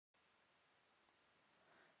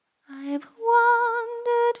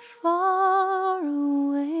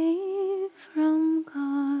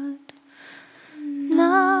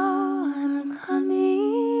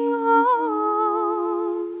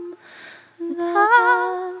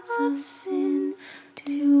of sin,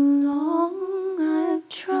 too long I've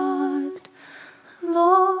trod.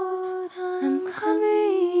 Lord, I'm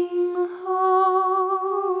coming home,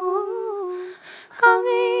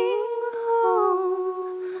 coming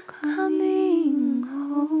home, coming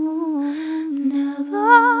home,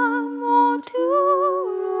 never more to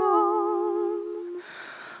roam.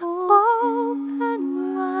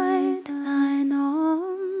 Open wide thine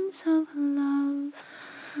arms of love,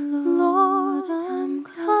 Lord, I'm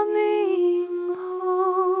coming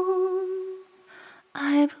home.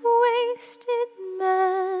 I've wasted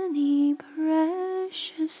many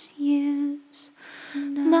precious years,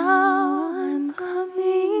 now I'm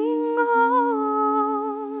coming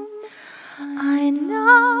home. I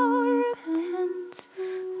now repent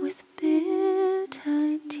with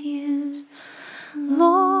bitter tears,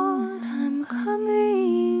 Lord, I'm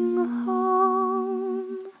coming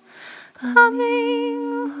home,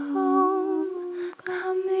 coming home,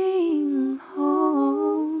 coming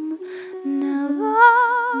home,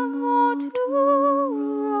 never more to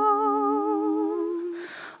roam.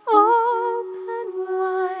 Open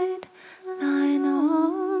wide thine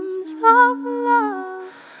arms of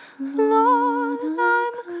love, Lord,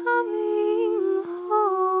 I'm coming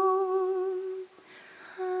home.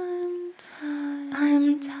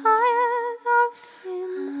 I'm tired of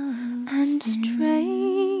sin and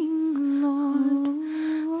straying,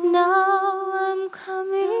 Lord. Now I'm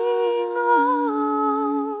coming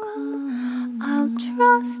home. I'll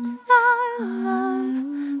trust thy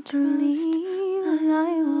love, believe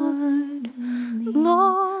thy word,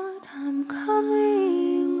 Lord, I'm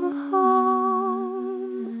coming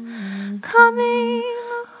home, coming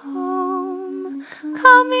home,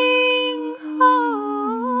 coming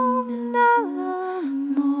home, never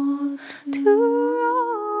more to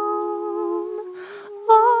roam.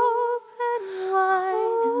 Open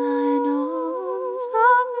wide thine arms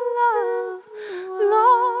of love,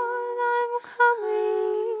 Lord, I'm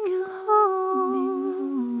coming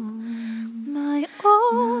home. My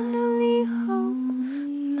only hope,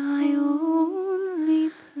 my only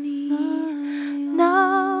plea,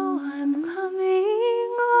 now I'm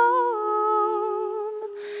coming home.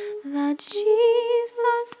 That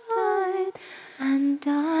Jesus died and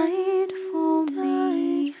died for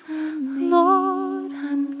me, Lord,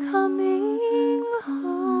 I'm coming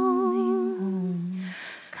home,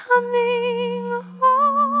 coming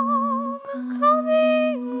home,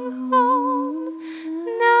 coming home,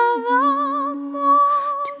 never more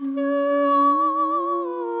to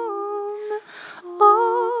roam.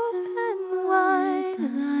 Open wide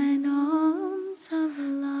thine arms of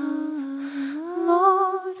love,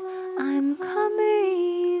 Lord, I'm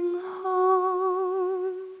coming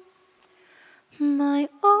home. My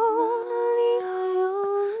only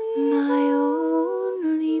hope, my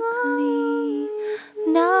only plea,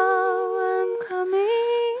 now I'm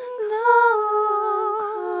coming home.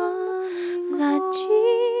 That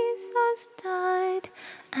Jesus died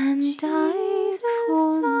and died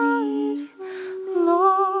for me,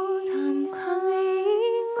 Lord, I'm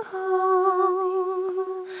coming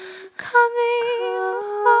home, coming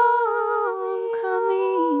home,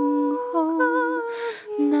 coming home,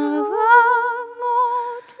 never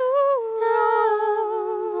more to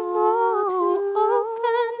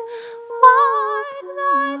open wide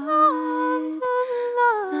thine arms of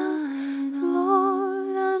love,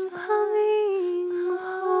 Lord, I'm coming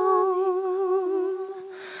home.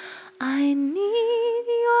 I need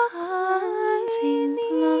your cleansing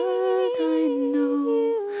blood, I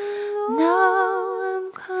know. Now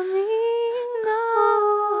I'm coming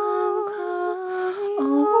home.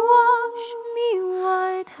 Oh, wash me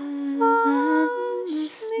whiter than the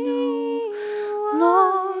snow,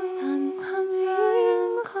 Lord, I'm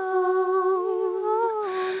coming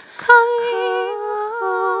home.